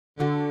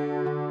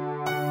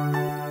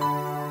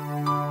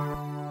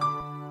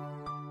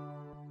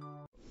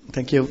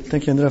Thank you,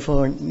 Andrea,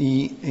 for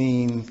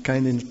the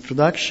kind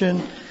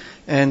introduction.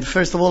 And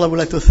first of all, I would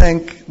like to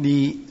thank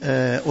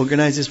the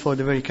organizers for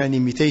the very kind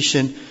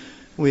invitation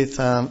with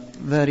a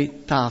very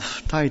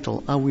tough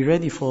title. Are we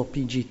ready for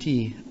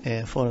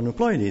PGT for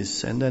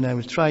aneuploidies? And then I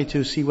will try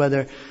to see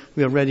whether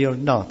we are ready or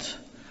not,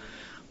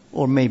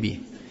 or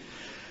maybe.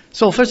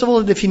 So first of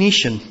all, the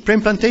definition.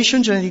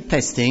 Preimplantation genetic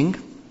testing.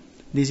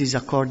 This is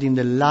according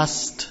to the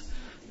last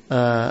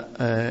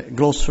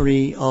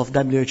glossary of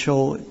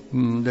WHO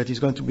that is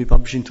going to be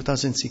published in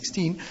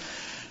 2016.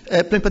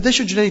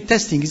 Preimplantation genetic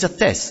testing is a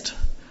test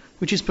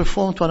which is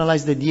performed to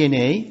analyze the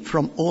DNA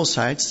from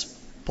oocytes,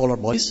 polar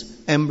bodies,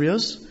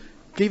 embryos,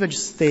 cleavage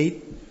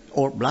state,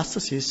 or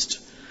blastocyst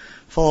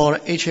for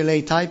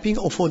HLA typing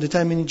or for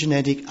determining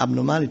genetic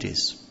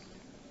abnormalities.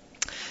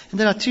 And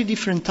there are three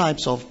different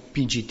types of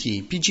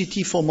PGT.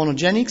 PGT for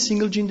monogenic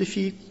single gene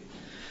defect,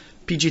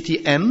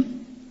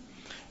 PGT-M,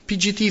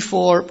 PGT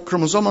for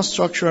chromosomal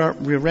structural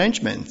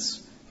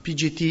rearrangements,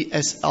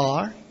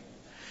 PGT-SR,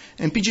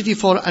 and PGT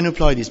for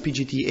aneuploidies,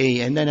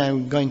 PGT-A, and then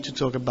I'm going to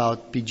talk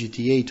about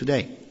PGT-A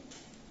today.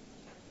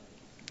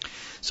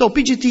 So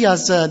PGT,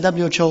 as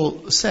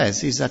WHO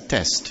says, is a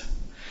test.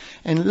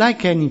 And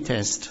like any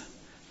test,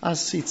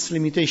 has its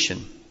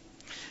limitation.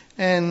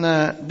 And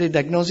the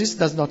diagnosis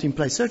does not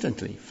imply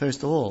certainty,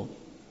 first of all,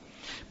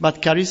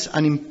 but carries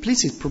an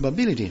implicit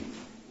probability.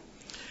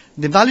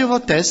 The value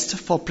of a test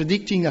for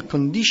predicting a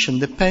condition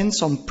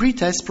depends on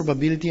pre-test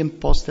probability and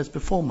post-test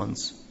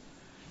performance.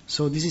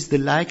 So this is the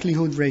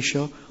likelihood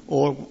ratio,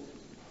 or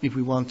if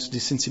we want, the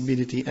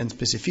sensibility and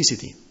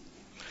specificity.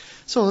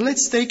 So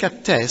let's take a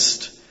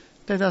test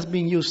that has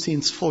been used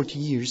since 40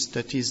 years,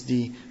 that is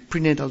the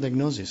prenatal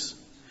diagnosis.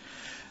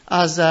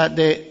 As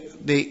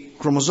the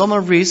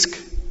chromosomal risk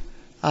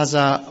has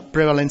a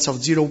prevalence of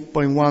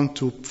 0.1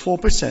 to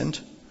 4%,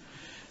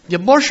 the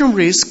abortion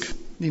risk,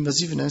 the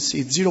invasiveness,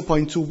 is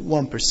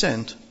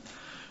 0.21%.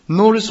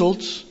 No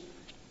results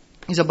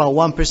is about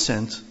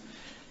 1%.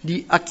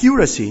 The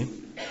accuracy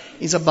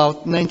is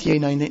about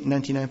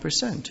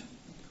 99%.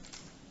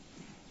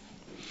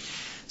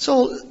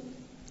 So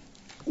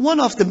one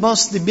of the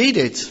most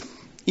debated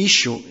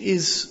issue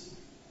is,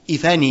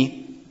 if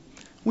any,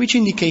 which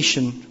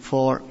indication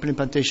for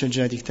preimplantation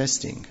genetic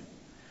testing?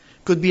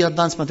 Could be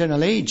advanced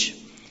maternal age,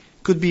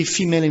 could be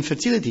female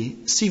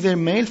infertility, severe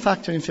male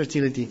factor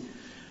infertility,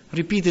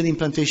 repeated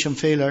implantation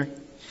failure,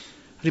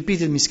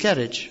 repeated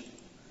miscarriage,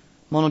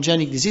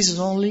 monogenic diseases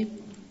only,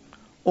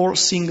 or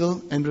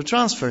single embryo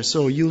transfer,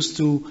 so used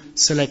to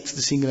select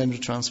the single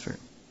embryo transfer.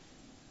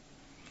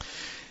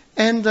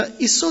 And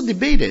it's so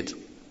debated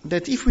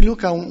that if we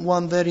look at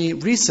one very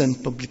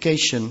recent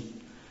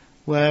publication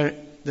where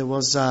there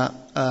was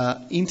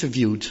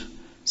interviewed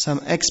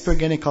some expert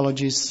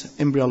gynecologists,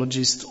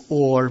 embryologists,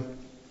 or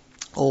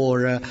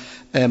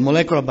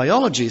molecular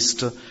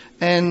biologists,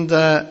 and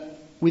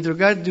with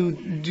regard to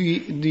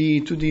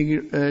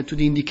the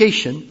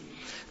indication,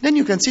 then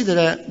you can see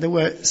that there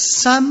were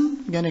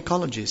some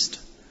gynecologists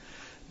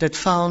that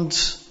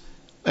found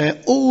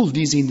all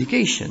these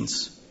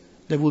indications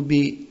that would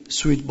be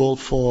suitable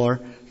for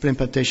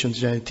preimplantation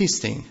genetic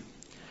testing.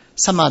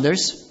 Some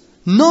others,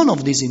 none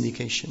of these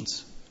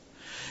indications.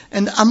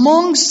 And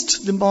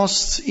amongst the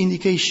most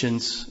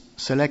indications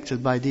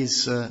selected by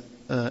these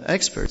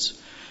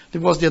experts, there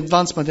was the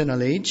advanced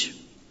maternal age,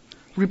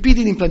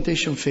 repeated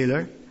implantation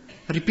failure,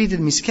 repeated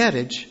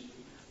miscarriage,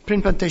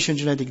 preimplantation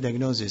genetic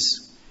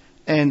diagnosis,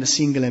 and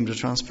single embryo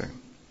transfer.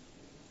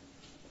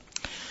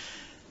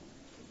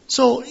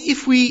 So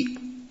if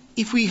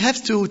we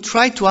have to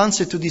try to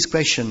answer to this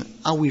question,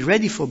 are we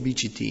ready for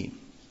PGT?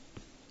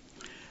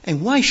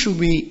 And why should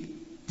we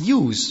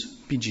use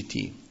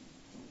PGT?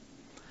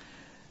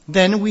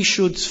 Then we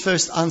should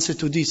first answer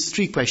to these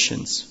three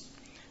questions.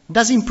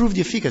 Does it improve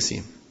the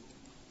efficacy?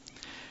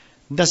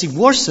 Does it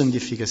worsen the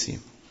efficacy?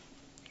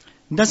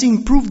 Does it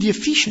improve the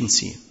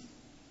efficiency?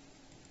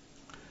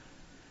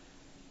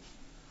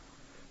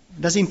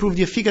 Does it improve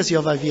the efficacy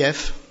of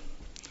IVF?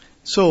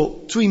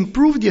 So, to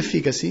improve the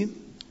efficacy,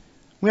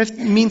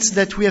 means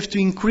that we have to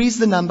increase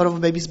the number of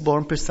babies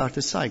born per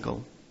starter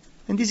cycle.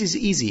 And this is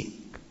easy.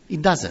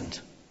 It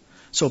doesn't.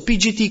 So,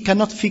 PGT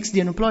cannot fix the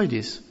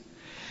aneuploidies.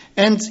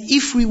 And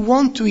if we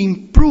want to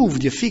improve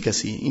the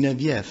efficacy in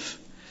IVF,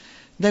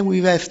 then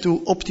we have to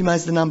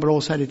optimize the number of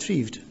oocytes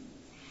retrieved.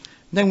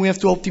 Then we have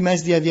to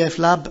optimize the IVF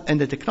lab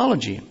and the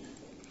technology.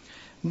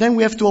 Then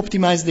we have to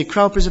optimize the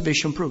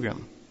cryopreservation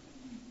program.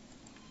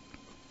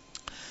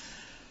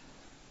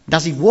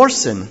 Does it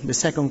worsen, the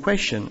second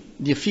question,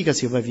 the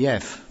efficacy of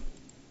IVF?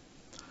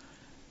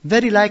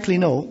 Very likely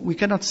no. We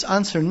cannot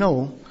answer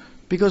no,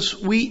 because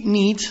we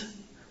need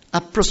a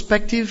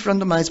prospective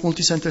randomized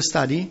multicenter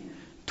study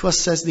to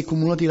assess the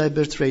cumulative live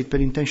birth rate per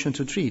intention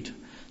to treat.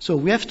 So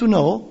we have to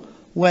know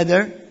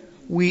whether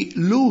we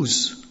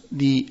lose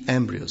the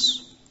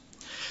embryos.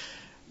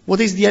 What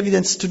is the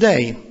evidence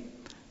today?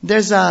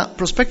 There's a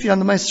prospective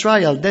randomized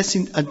trial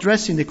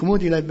addressing the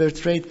cumulative live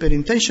birth rate per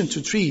intention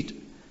to treat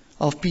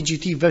of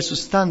PGT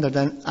versus standard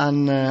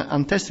and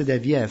untested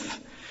IVF.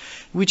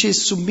 which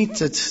is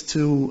submitted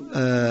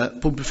to,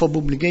 for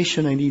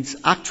publication, and it's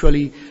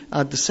actually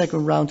at the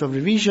second round of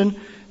revision,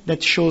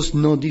 that shows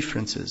no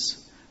differences.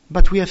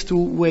 But we have to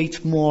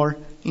wait more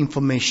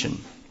information.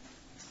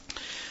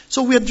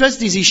 So we addressed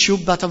this issue,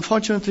 but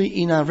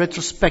unfortunately in a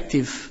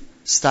retrospective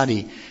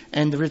study.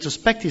 And the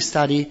retrospective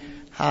study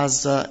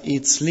has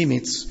its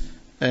limits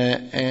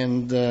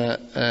and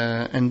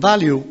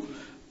value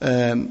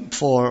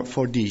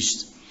for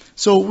this.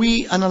 So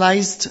we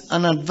analyzed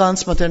an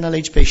advanced maternal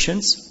age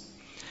patients.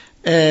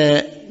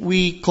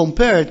 We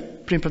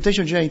compared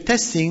preimplantation genetic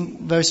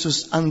testing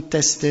versus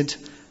untested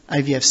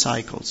IVF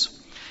cycles.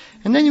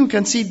 And then you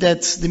can see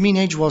that the mean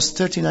age was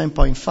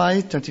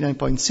 39.5,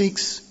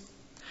 39.6.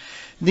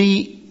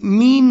 The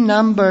mean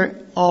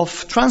number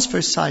of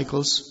transfer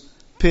cycles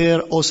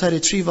per oocyte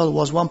retrieval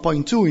was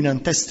 1.2 in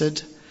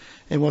untested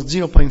and was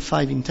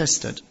 0.5 in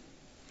tested.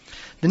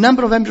 The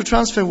number of embryo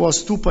transfer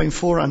was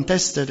 2.4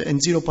 untested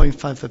and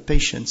 0.5 for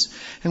patients.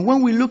 And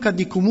when we look at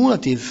the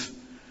cumulative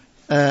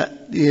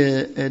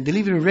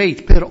delivery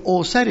rate per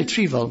oocyte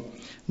retrieval,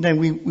 then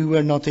we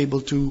were not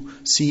able to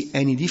see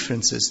any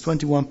differences,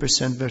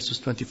 21% versus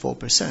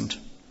 24%.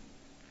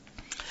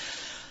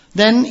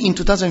 Then in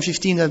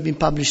 2015 there have been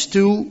published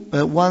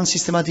one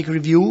systematic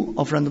review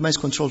of randomized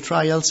controlled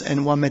trials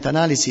and one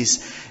meta-analysis.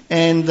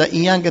 And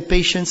in younger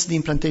patients, the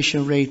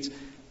implantation rate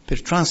per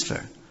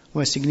transfer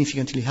was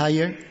significantly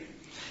higher,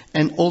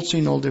 and also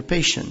in older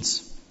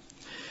patients.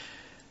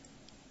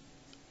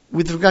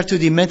 With regard to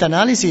the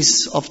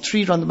meta-analysis of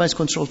 3 randomized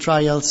controlled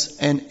trials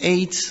and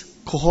 8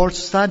 cohort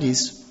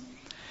studies,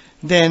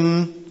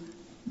 then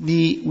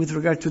with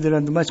regard to the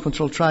randomized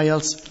controlled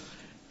trials,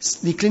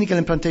 the clinical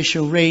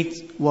implantation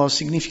rate was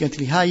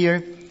significantly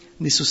higher.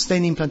 The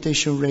sustained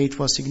implantation rate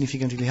was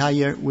significantly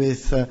higher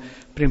with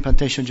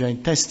preimplantation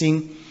genetic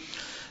testing,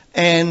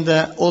 and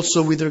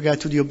also with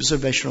regard to the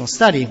observational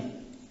study.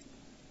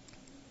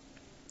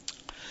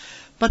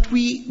 But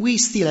we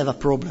still have a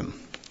problem.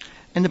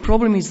 And the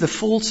problem is the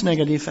false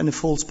negative and the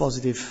false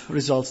positive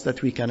results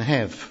that we can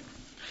have.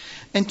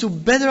 And to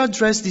better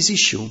address this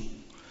issue,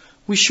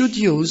 we should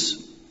use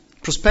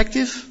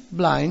prospective,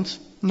 blind,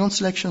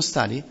 non-selection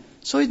study.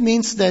 So it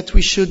means that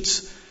we should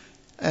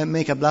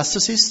make a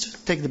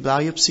blastocyst, take the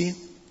biopsy,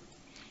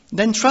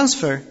 then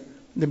transfer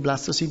the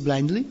blastocyst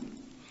blindly,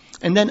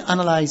 and then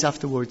analyze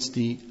afterwards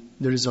the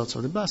results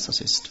of the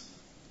blastocyst.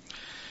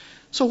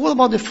 So what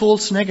about the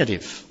false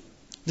negative?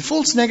 The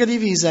false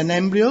negative is an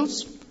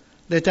embryos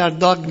that are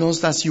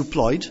diagnosed as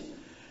euploid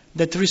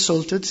that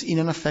resulted in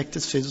an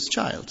affected fetus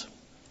child.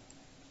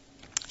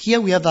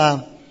 Here we have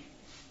a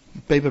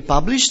paper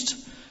published,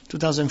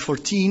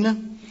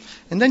 2014,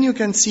 and then you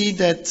can see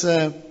that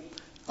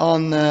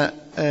on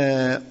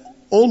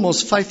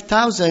almost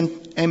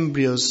 5,000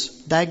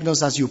 embryos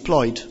diagnosed as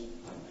euploid,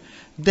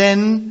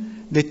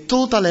 then the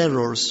total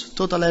errors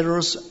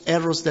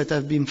that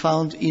have been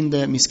found in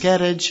the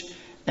miscarriage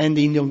and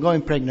in the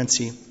ongoing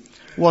pregnancy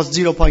was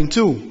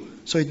 0.2.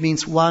 So it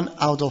means 1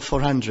 out of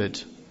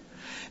 400.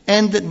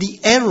 And the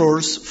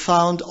errors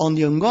found on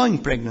the ongoing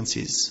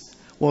pregnancies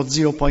was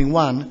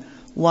 0.1,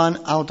 1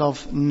 out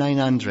of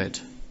 900.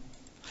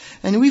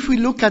 And if we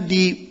look at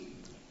the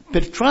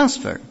per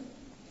transfer,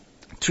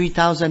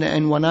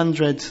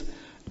 3,100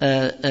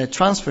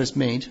 transfers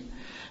made,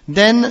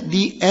 then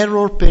the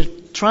error per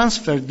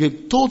transfer, the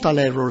total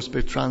errors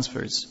per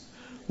transfers,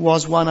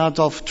 was 1 out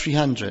of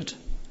 300.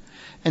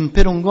 And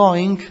per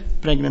ongoing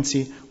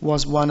pregnancy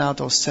was 1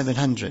 out of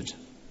 700.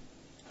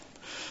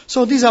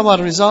 So these are our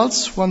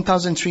results: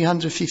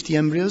 1,350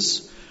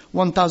 embryos,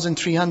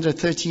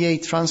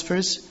 1,338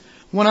 transfers,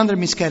 100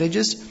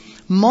 miscarriages.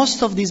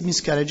 Most of these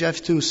miscarriages, I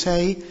have to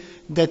say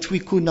that we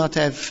could not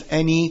have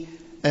any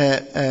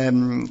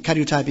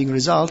karyotyping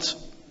result,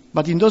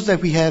 but in those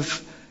that we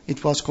have,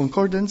 it was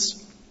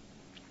concordance.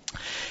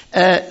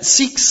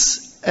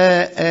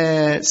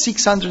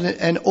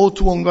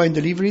 602 ongoing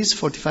deliveries,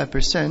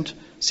 45%.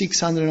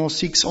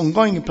 606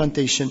 ongoing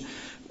implantation,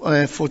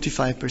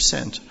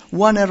 45%.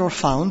 One error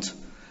found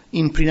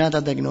in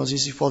prenatal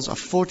diagnosis, it was a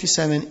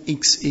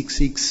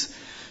 47XXX.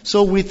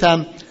 So with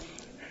a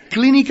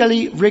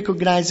clinically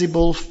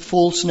recognizable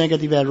false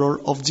negative error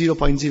of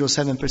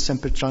 0.07%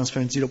 per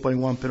transfer and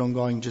 0.1 per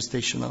ongoing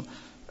gestational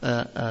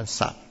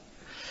SAP.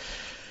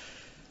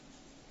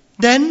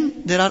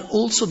 Then there are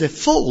also the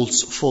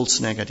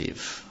false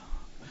negative.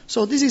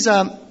 So this is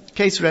a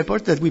case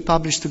report that we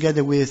published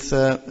together with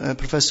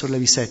Professor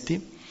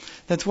Levisetti.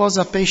 That was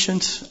a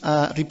patient,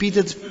 a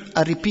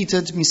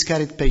repeated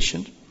miscarried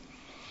patient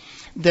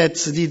that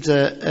did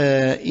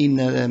in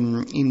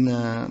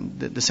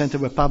the center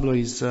where Pablo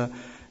is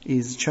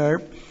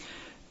chair.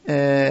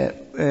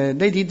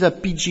 They did a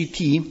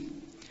PGT.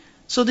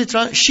 So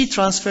she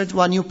transferred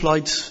one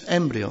euploid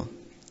embryo.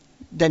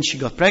 Then she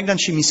got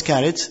pregnant, she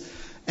miscarried,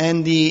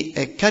 and the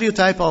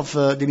karyotype of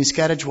the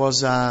miscarriage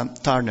was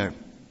Turner.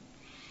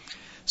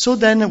 So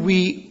then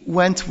we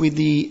went with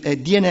the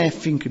DNA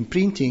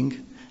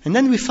fingerprinting, and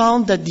then we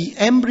found that the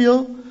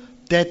embryo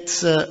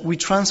that we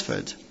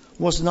transferred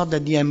was not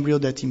the embryo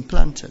that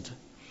implanted.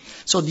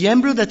 So the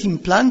embryo that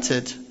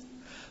implanted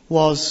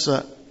was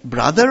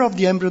brother of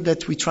the embryo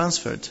that we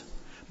transferred,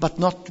 but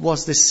not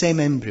was the same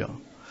embryo.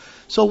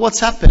 So what's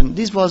happened?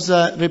 This was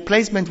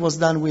replacement was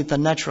done with a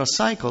natural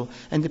cycle,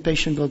 and the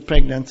patient got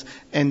pregnant,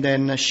 and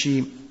then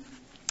she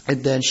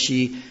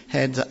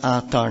had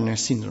a Turner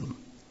syndrome.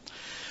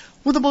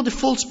 What about the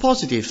false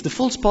positive? The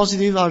false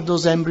positive are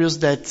those embryos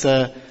that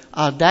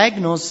are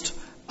diagnosed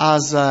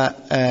as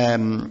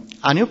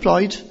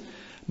aneuploid,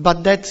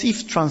 but that,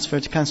 if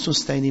transferred, can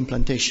sustain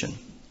implantation.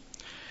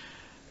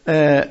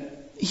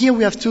 Here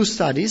we have two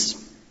studies,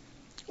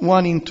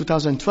 one in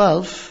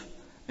 2012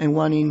 and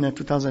one in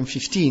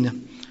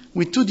 2015,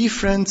 with two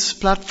different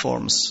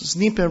platforms.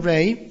 SNP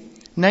array,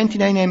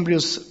 99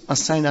 embryos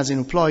assigned as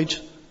aneuploid,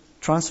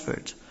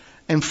 transferred,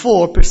 and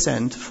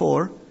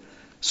 4%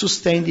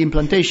 sustained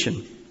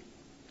implantation.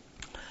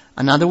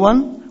 Another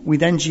one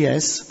with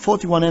NGS,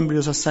 41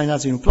 embryos assigned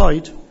as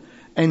aneuploid,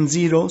 and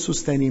 0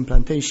 sustained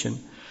implantation.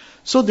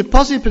 So the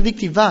positive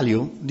predictive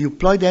value, the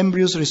euploid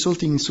embryos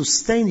resulting in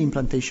sustained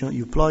implantation,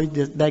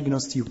 euploid,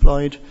 diagnosed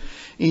euploid,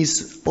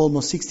 is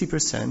almost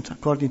 60%,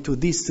 according to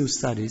these two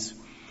studies.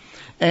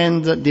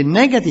 And the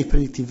negative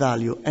predictive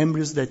value,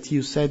 embryos that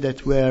you said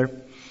that were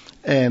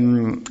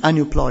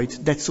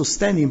aneuploid, that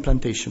sustained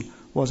implantation,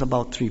 was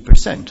about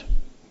 3%.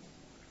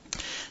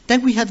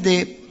 Then we have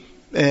the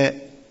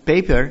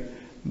paper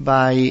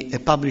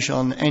published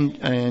on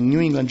New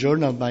England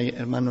Journal by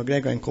Hermano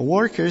Greco and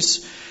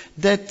co-workers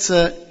that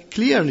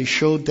clearly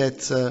showed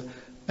that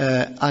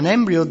an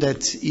embryo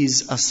that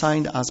is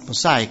assigned as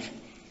mosaic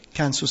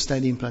can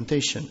sustain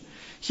implantation.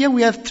 Here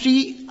we have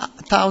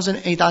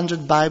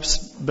 3,800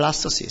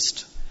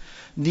 blastocysts.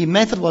 The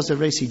method was the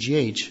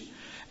RACGH,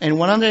 and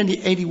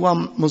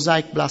 181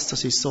 mosaic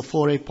blastocysts, so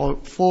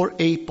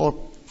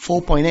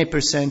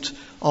 4.8%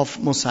 of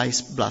mosaic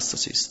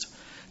blastocysts.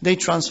 They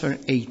transferred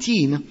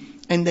 18,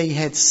 and they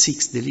had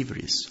 6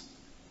 deliveries.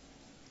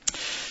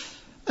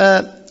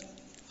 As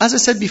I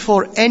said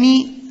before,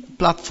 any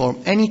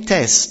platform, any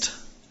test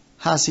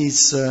has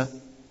its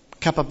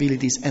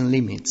capabilities and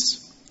limits.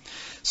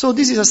 So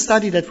this is a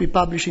study that we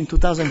published in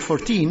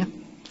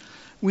 2014.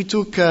 We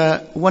took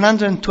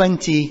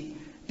 120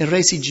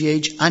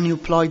 RACGH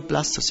aneuploid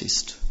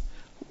blastocysts.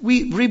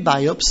 We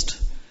rebiopsed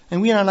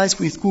and we analyzed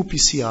with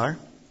qPCR,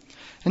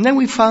 and then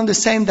we found the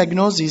same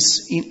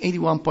diagnosis in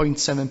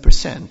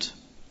 81.7%.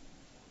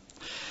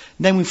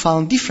 Then we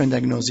found different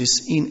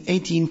diagnosis in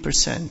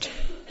 18%.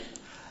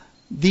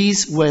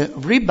 These were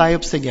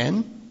rebiopsed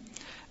again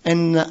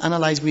and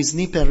analyzed with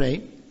SNP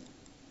array.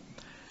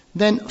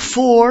 Then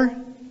 4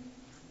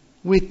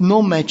 with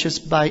no matches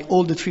by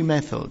all the 3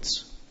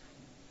 methods.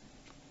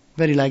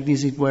 Very like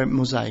this, it were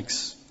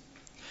mosaics.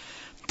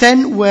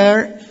 10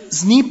 were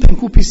SNP and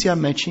qPCR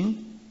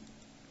matching,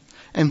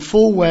 and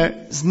 4 were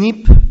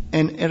SNP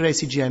and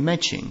RACGI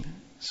matching.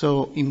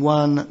 So in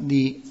one,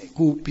 the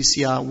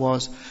qPCR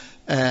was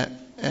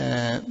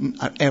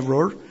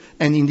error,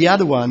 and in the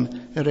other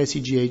one,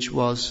 RACGH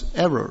was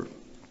error.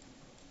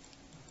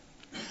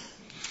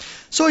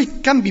 So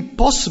it can be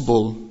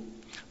possible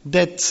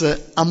that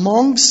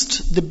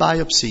amongst the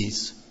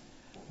biopsies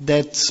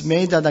that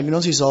made a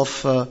diagnosis of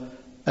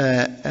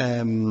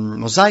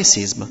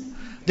mosaicism,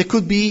 there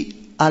could be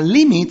a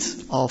limit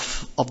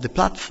of the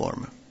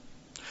platform.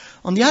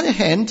 On the other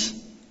hand,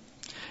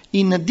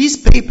 in this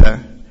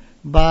paper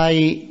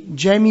by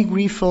Jamie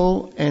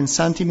Griffo and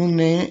Santi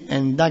Mounet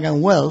and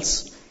Dagan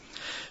Wells,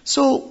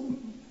 so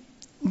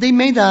they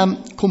made a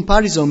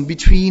comparison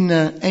between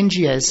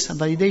NGS, a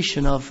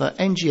validation of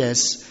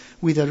NGS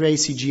with a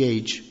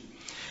RACGH.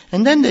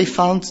 And then they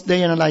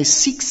analyzed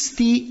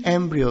 60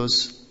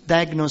 embryos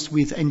diagnosed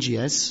with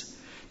NGS,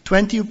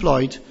 20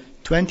 euploid,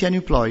 20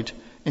 aneuploid,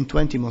 and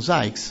 20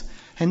 mosaics.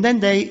 And then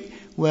they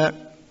were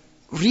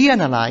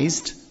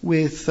reanalyzed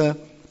with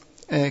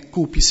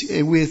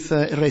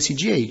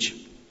RACGH.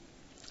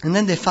 And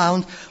then they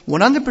found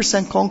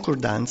 100%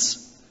 concordance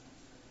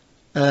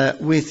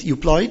with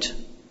euploid,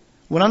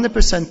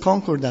 100%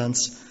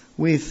 concordance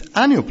with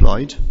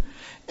aneuploid,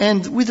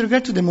 and with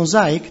regard to the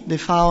mosaic, they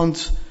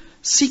found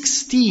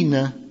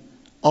 16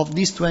 of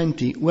these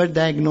 20 were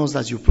diagnosed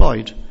as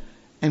euploid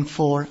and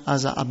 4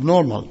 as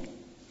abnormal.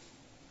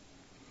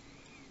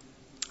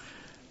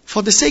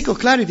 For the sake of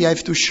clarity, I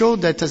have to show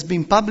that has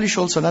been published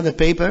also another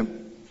paper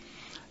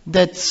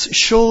that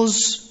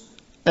shows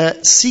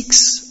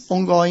 6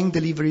 ongoing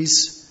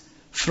deliveries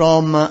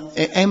from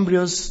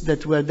embryos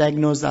that were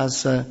diagnosed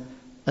as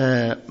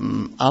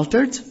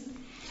altered,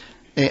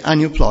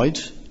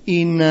 aneuploid,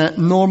 in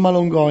normal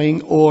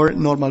ongoing or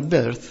normal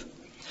birth.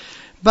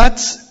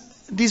 But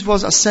this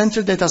was a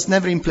center that has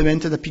never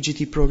implemented a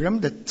PGT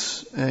program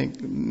that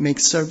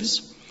makes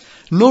service.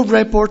 No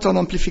report on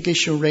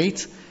amplification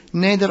rate,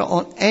 neither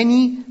on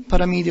any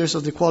parameters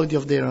of the quality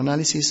of their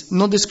analysis,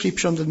 no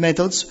description of the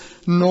methods,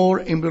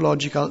 nor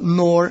embryological,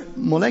 nor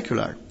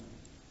molecular.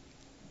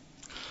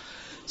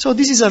 So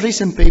this is a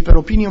recent paper,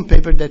 opinion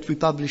paper that we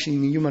published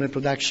in Human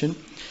Reproduction,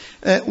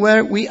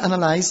 where we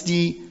analyzed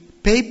the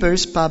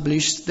papers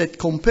published that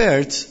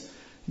compared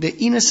the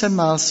inner cell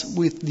mass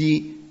with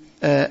the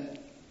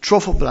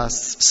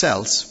trophoblast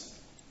cells.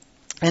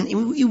 And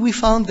we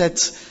found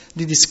that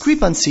the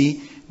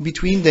discrepancy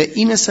between the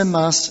inner cell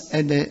mass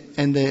and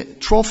the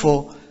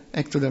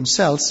tropho-ectoderm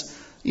cells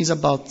is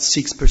about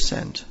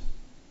 6%.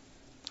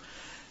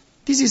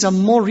 This is a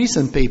more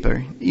recent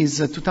paper, is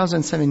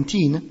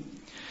 2017,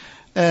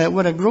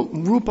 where a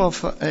group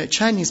of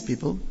Chinese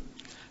people,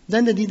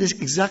 then they did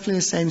exactly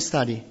the same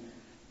study.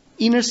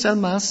 Inner cell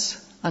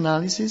mass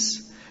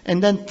analysis,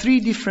 and then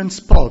 3 different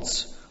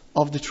spots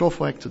of the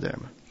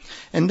tropho-ectoderm.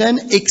 And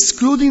then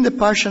excluding the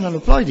partial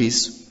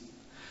aneuploidies,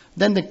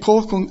 then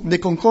the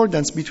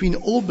concordance between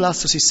all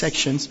blastocyst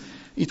sections,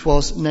 it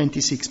was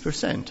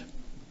 96%.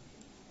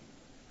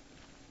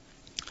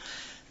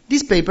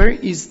 This paper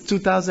is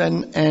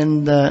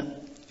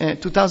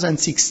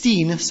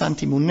 2016,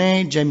 Santi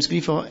Monet, James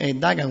Griffo,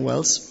 and Dagan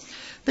Wells.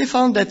 They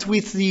found that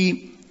with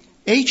the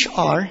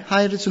HR,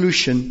 high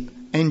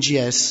resolution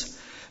NGS,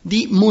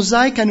 the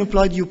mosaic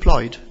aneuploid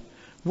euploid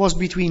was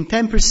between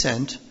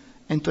 10%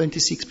 and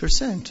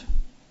 26%.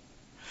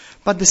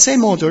 But the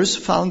same authors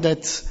found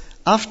that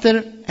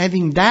after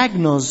having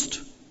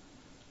diagnosed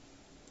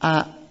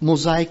a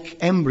mosaic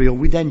embryo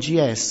with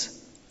NGS,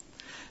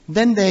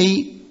 then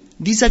they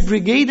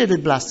disaggregated the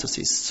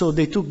blastocyst. So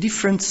they took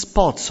different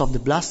spots of the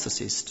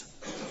blastocyst.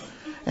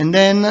 And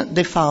then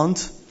they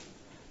found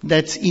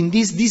that in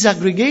these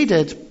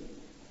disaggregated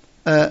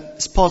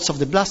spots of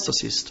the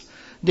blastocyst,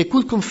 they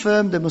could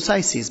confirm the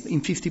mosaicism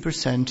in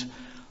 50%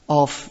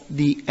 of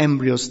the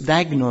embryos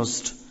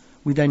diagnosed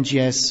with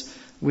NGS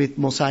with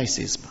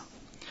mosaicism.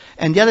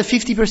 And the other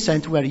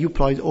 50% were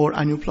euploid or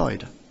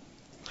aneuploid.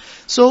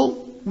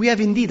 So we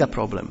have indeed a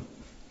problem.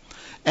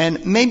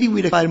 And maybe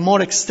we require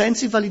more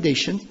extensive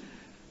validation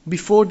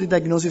before the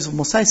diagnosis of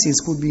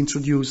mosaicism could be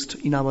introduced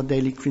in our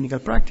daily clinical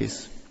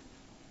practice.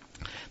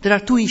 There are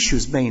 2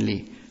 issues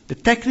mainly, the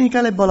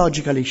technical and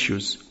biological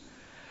issues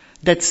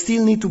that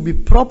still need to be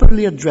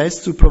properly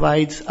addressed to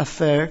provide a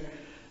fair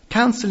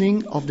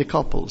counseling of the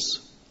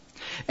couples.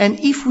 And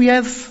if we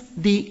have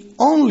the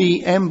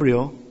only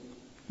embryo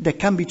that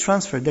can be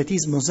transferred, that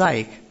is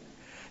mosaic,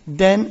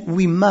 then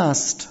we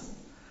must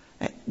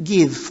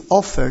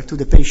offer to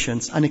the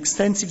patients an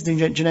extensive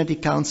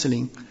genetic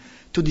counseling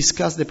to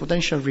discuss the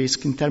potential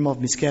risk in terms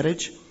of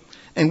miscarriage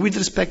and with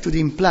respect to the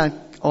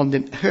impact on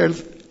the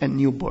health and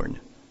newborn.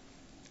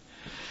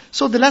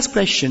 So the last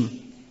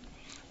question,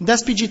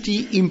 does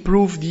PGT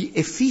improve the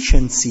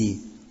efficiency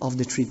of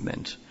the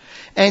treatment?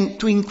 And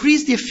to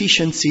increase the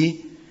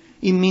efficiency,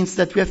 it means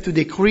that we have to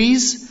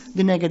decrease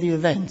the negative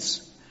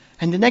events.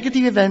 And the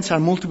negative events are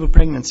multiple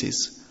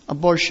pregnancies,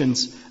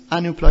 abortions,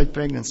 aneuploid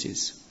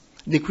pregnancies,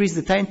 decrease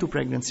the time to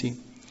pregnancy,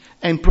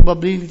 and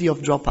probability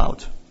of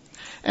dropout.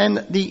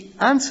 And the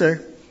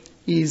answer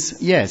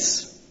is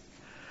yes.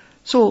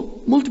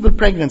 So multiple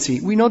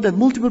pregnancy, we know that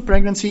multiple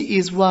pregnancy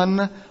is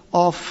one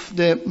of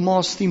the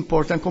most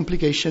important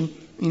complications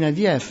in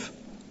IVF.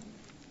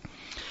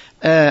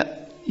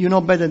 You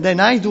know better than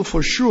I do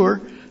for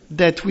sure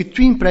that with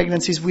twin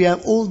pregnancies we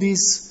have all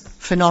these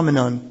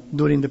phenomenon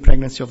during the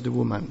pregnancy of the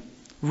woman.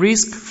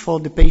 Risk for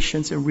the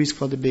patients and risk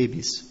for the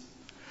babies.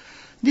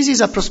 This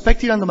is a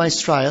prospective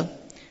randomized trial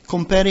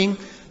comparing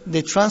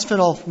the transfer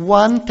of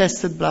 1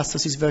 tested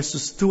blastocyst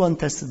versus 2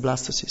 untested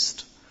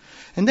blastocysts.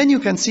 And then you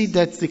can see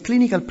that the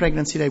clinical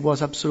pregnancy rate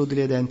was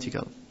absolutely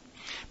identical.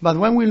 But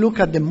when we look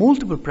at the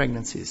multiple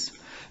pregnancies,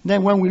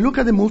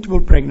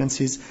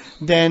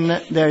 then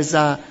there's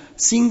a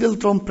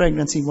singleton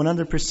pregnancy,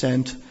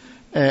 100%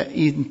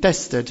 in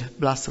tested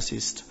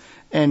blastocyst,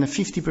 and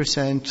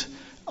 50%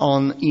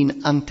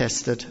 in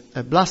untested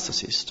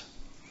blastocyst.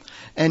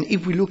 And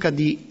if we look at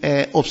the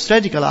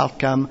obstetrical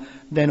outcome,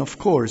 then of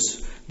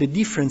course the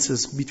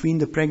differences between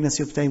the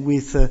pregnancy obtained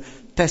with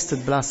tested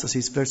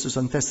blastocysts versus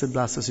untested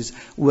blastocysts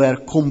were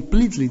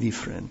completely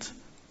different.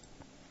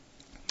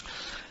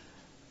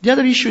 The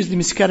other issue is the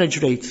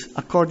miscarriage rate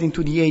according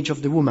to the age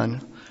of the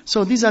woman.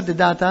 So these are the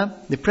data,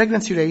 the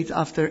pregnancy rate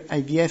after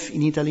IVF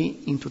in Italy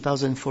in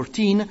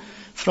 2014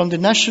 from the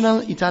National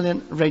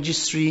Italian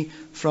Registry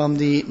from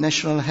the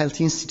National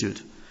Health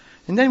Institute.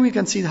 And then we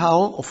can see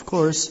how, of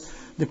course,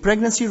 the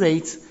pregnancy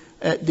rate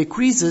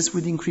decreases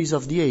with the increase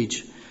of the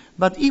age.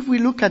 But if we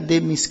look at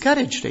the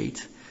miscarriage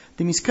rate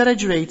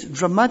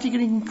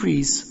dramatically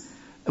increases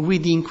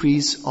with the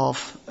increase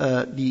of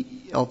the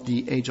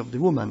age of the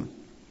woman.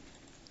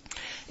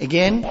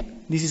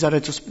 Again, this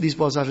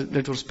was a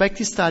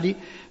retrospective study,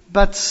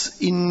 but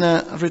in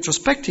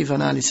retrospective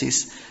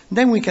analysis,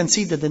 then we can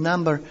see that the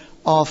number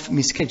of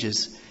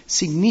miscarriages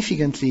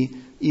significantly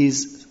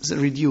is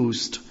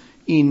reduced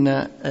in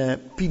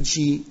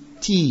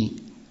PGT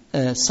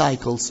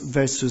cycles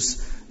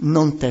versus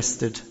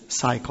non-tested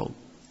cycle.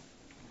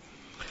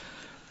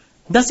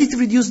 Does it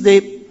reduce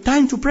the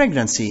time to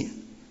pregnancy?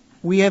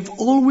 We have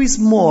always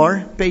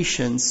more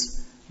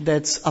patients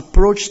that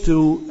approach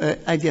to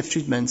IVF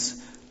treatments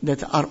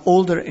that are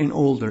older and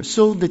older.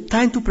 So the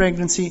time to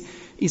pregnancy,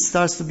 it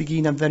starts to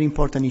begin a very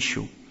important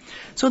issue.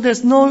 So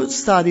there's no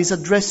studies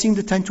addressing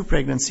the time to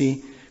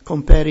pregnancy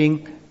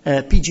comparing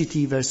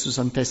PGT versus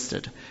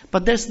untested.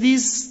 But there's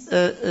this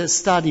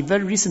study,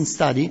 very recent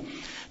study,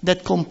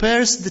 that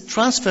compares the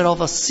transfer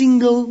of a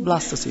single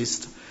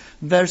blastocyst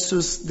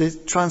versus the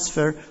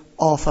transfer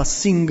of a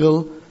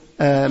single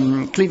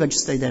cleavage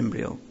state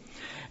embryo.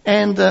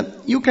 And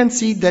you can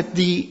see that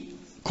the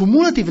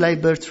cumulative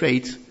live birth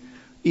rate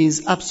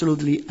is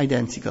absolutely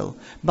identical,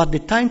 but the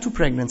time to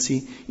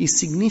pregnancy is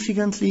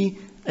significantly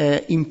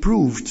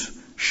improved,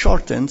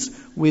 shortened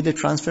with the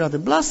transfer of the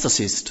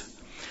blastocyst.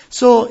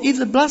 So if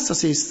the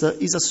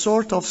blastocyst is a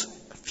sort of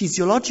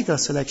physiological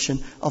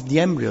selection of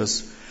the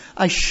embryos,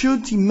 I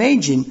should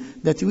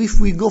imagine that if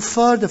we go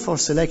further for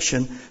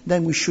selection,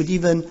 then we should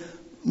even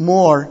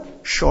more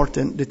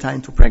shorten the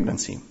time to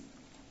pregnancy.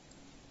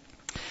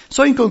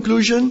 So in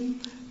conclusion,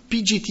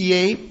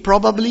 PGTA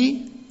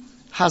probably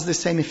has the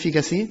same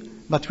efficacy,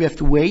 but we have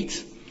to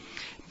wait,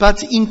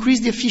 but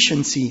increase the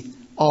efficiency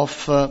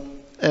of our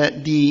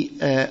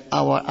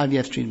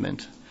IVF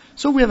treatment.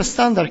 So we have a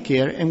standard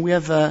care and we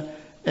have a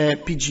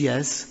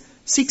PGS,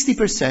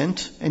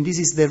 60%, and this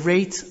is the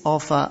rate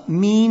of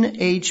mean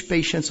age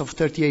patients of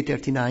 38,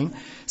 39,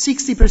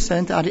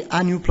 60% are the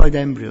aneuploid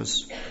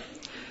embryos.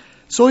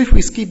 So if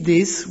we skip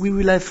this, we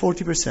will have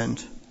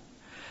 40%.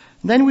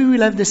 Then we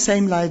will have the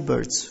same live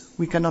births.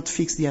 We cannot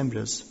fix the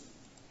embryos.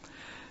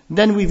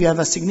 Then we have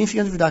a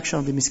significant reduction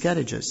of the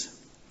miscarriages.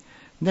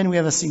 Then we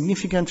have a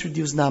significant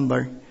reduced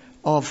number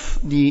of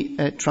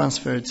the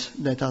transfers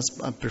that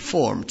are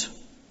performed.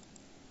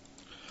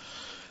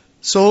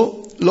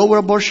 So lower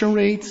abortion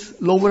rate,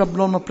 lower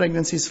abnormal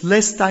pregnancies,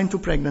 less time to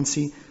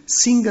pregnancy,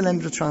 single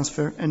embryo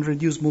transfer, and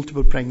reduced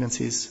multiple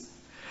pregnancies.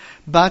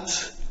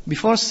 But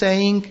before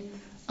saying,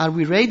 are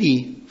we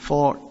ready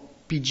for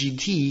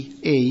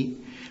PGTA,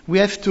 we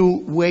have to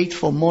wait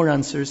for more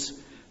answers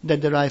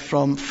that derive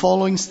from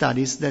following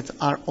studies that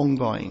are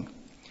ongoing.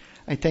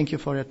 I thank you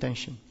for your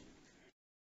attention.